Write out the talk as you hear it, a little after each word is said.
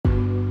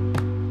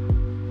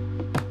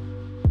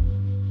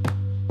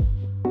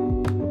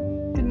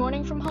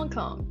morning from Hong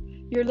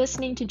Kong. You're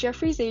listening to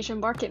Jefferies Asian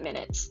Market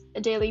Minutes,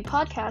 a daily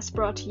podcast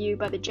brought to you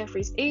by the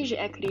Jefferies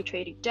Asia Equity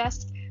Trading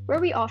Desk,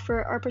 where we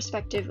offer our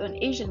perspective on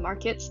Asian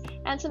markets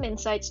and some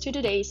insights to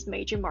today's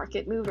major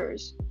market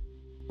movers.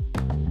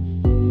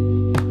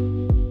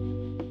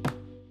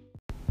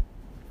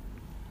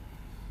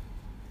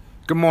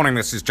 Good morning,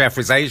 this is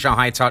Jefferies Asia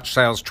High Touch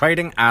Sales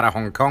Trading out of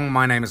Hong Kong.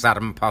 My name is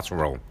Adam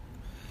Putterall.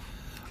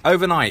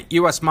 Overnight,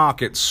 US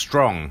markets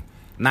strong.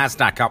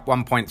 Nasdaq up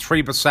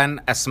 1.3%,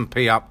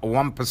 S&P up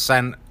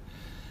 1%,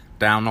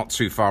 down not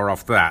too far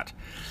off that.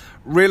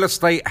 Real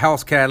estate,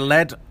 healthcare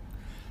led,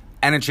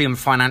 energy and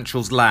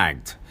financials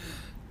lagged.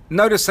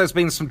 Notice there's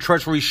been some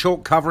Treasury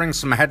short covering,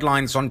 some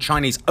headlines on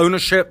Chinese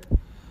ownership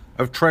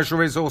of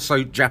Treasuries,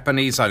 also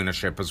Japanese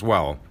ownership as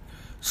well.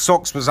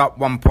 SOX was up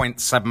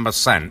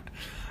 1.7%,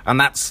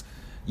 and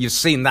you've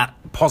seen that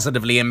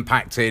positively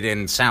impacted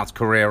in South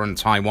Korea and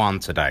Taiwan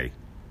today.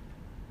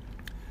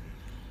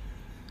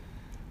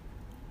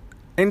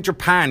 In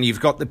Japan, you've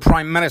got the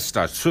Prime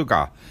Minister,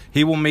 Suga.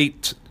 He will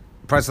meet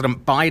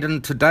President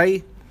Biden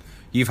today.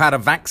 You've had a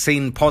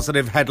vaccine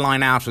positive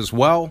headline out as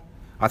well.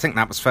 I think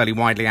that was fairly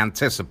widely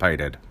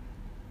anticipated.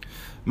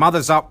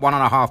 Mothers up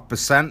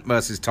 1.5%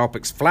 versus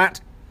topics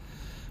flat.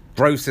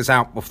 Growth is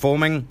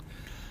outperforming.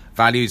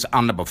 Values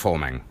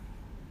underperforming.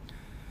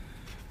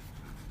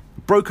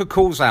 Broker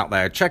calls out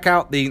there. Check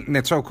out the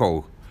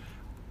Nitoko.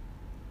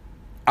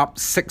 Up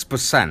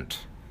 6%.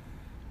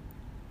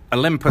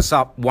 Olympus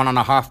up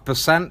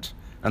 1.5%,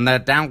 and there are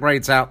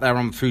downgrades out there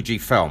on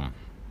Fujifilm.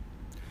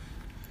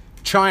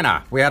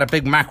 China, we had a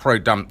big macro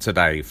dump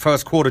today.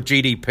 First quarter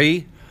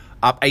GDP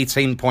up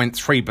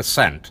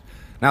 18.3%.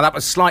 Now that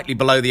was slightly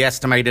below the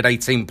estimated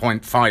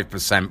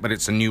 18.5%, but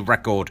it's a new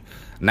record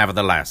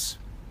nevertheless.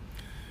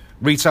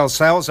 Retail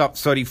sales up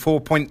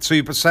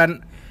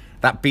 34.2%.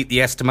 That beat the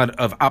estimate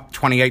of up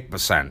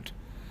 28%.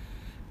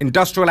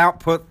 Industrial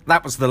output,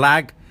 that was the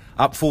lag,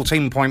 up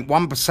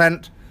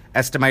 14.1%,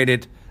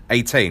 estimated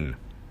 18.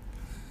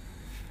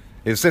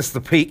 Is this the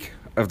peak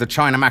of the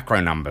China macro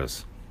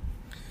numbers?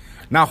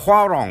 Now,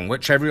 Huarong,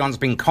 which everyone's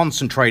been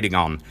concentrating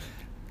on,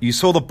 you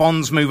saw the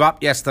bonds move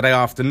up yesterday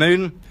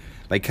afternoon.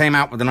 They came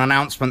out with an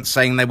announcement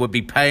saying they would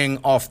be paying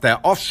off their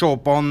offshore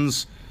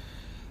bonds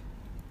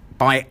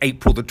by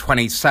April the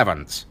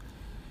 27th.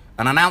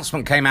 An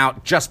announcement came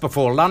out just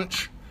before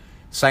lunch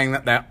saying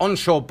that their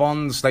onshore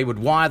bonds, they would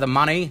wire the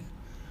money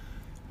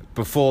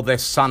before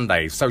this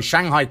Sunday. So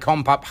Shanghai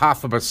Comp up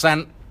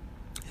 0.5%,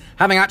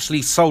 having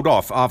actually sold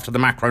off after the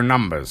macro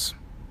numbers.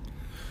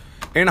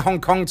 In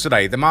Hong Kong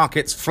today, the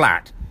market's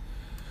flat.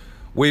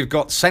 We've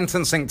got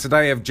sentencing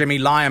today of Jimmy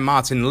Lai and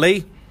Martin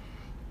Lee,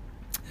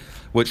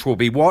 which will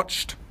be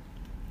watched.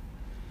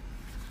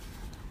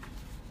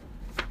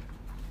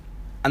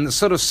 And the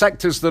sort of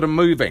sectors that are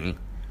moving,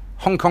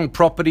 Hong Kong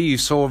property, you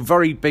saw a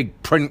very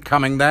big print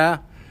coming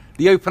there.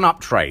 The open up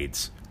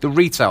trades, the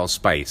retail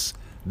space,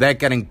 they're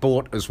getting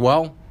bought as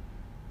well.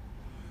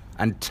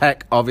 And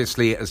tech,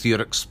 obviously, as you'd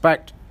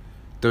expect,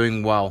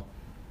 doing well.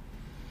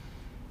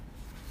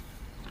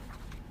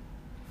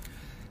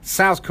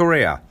 South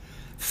Korea,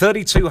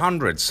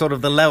 3,200, sort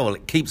of the level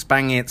it keeps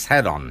banging its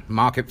head on.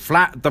 Market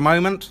flat at the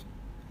moment.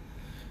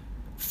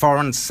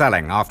 Foreign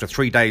selling after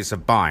 3 days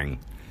of buying.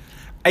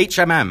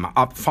 HMM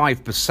up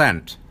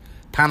 5%.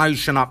 Pan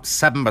Ocean up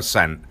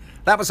 7%.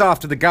 That was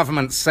after the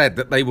government said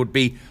that they would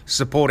be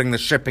supporting the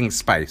shipping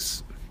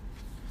space.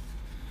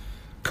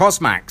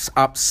 Cosmax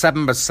up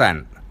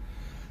 7%.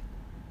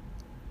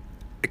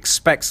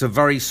 Expects a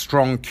very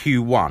strong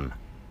Q1.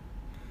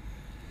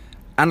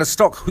 And the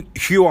stock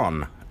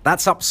Huon,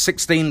 that's up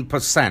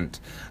 16%.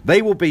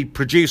 They will be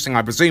producing,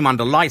 I presume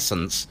under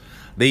license,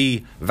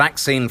 the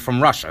vaccine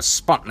from Russia,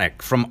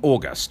 Sputnik, from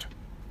August.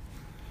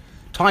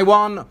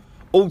 Taiwan,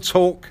 all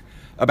talk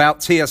about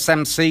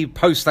TSMC,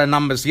 post their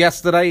numbers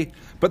yesterday,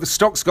 but the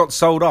stocks got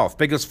sold off,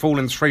 biggest fall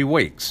in 3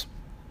 weeks.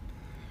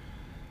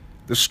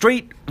 The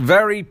street,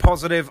 very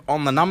positive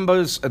on the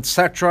numbers,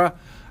 etc.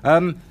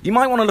 You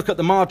might want to look at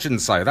the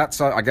margins, though.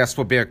 That's, I guess,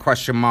 would be a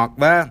question mark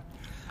there.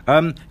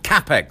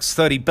 CapEx,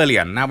 30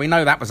 billion. Now, we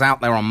know that was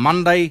out there on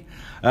Monday.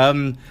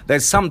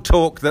 There's some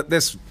talk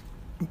that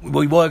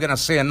we were going to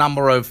see a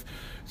number of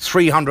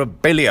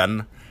 300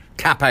 billion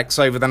CapEx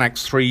over the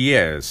next 3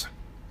 years.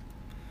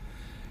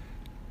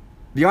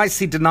 The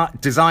IC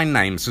design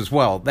names as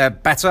well. They're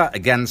better,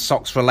 again,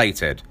 SOX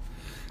related.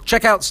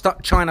 Check out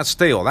China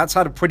Steel. That's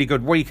had a pretty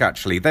good week,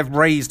 actually. They've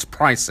raised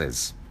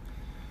prices.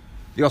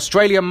 The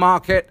Australian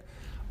market,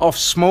 off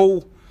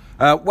small.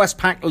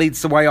 Westpac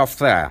leads the way off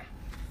there.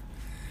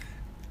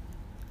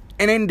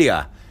 In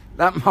India,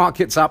 that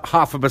market's up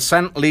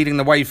 0.5%, leading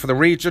the way for the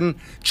region.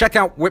 Check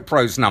out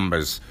Wipro's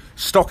numbers.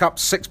 Stock up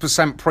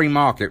 6%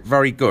 pre-market.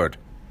 Very good.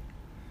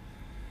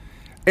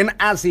 In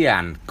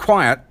ASEAN,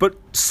 quiet, but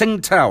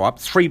Singtel up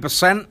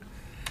 3%.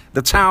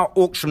 The Tower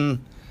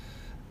auction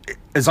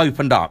has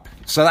opened up,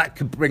 so that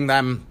could bring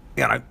them,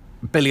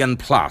 billion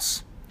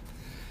plus.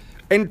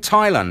 In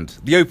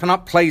Thailand, the open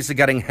up plays are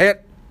getting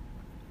hit.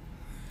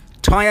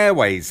 Thai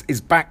Airways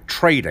is back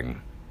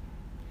trading.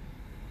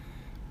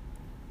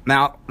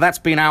 Now, that's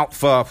been out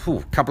for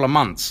a couple of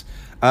months.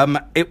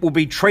 It will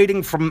be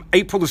trading from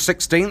April the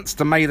 16th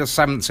to May the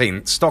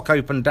 17th. Stock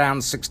opened down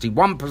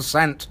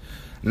 61%,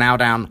 now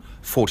down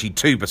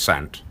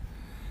 42%.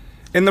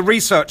 In the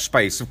research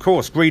space, of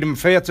course, greed and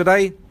fear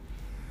today.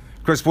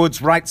 Chris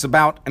Woods writes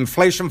about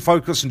inflation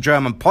focus in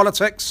German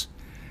politics.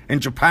 In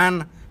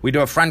Japan, we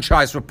do a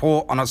franchise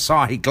report on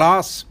Asahi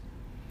Glass.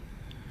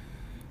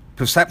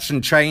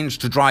 Perception change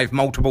to drive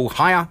multiple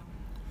higher.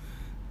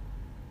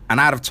 And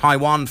out of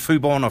Taiwan,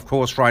 Fubon, of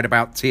course, write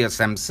about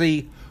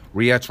TSMC,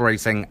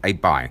 reiterating a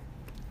buy.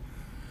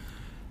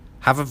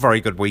 Have a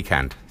very good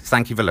weekend.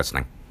 Thank you for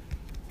listening.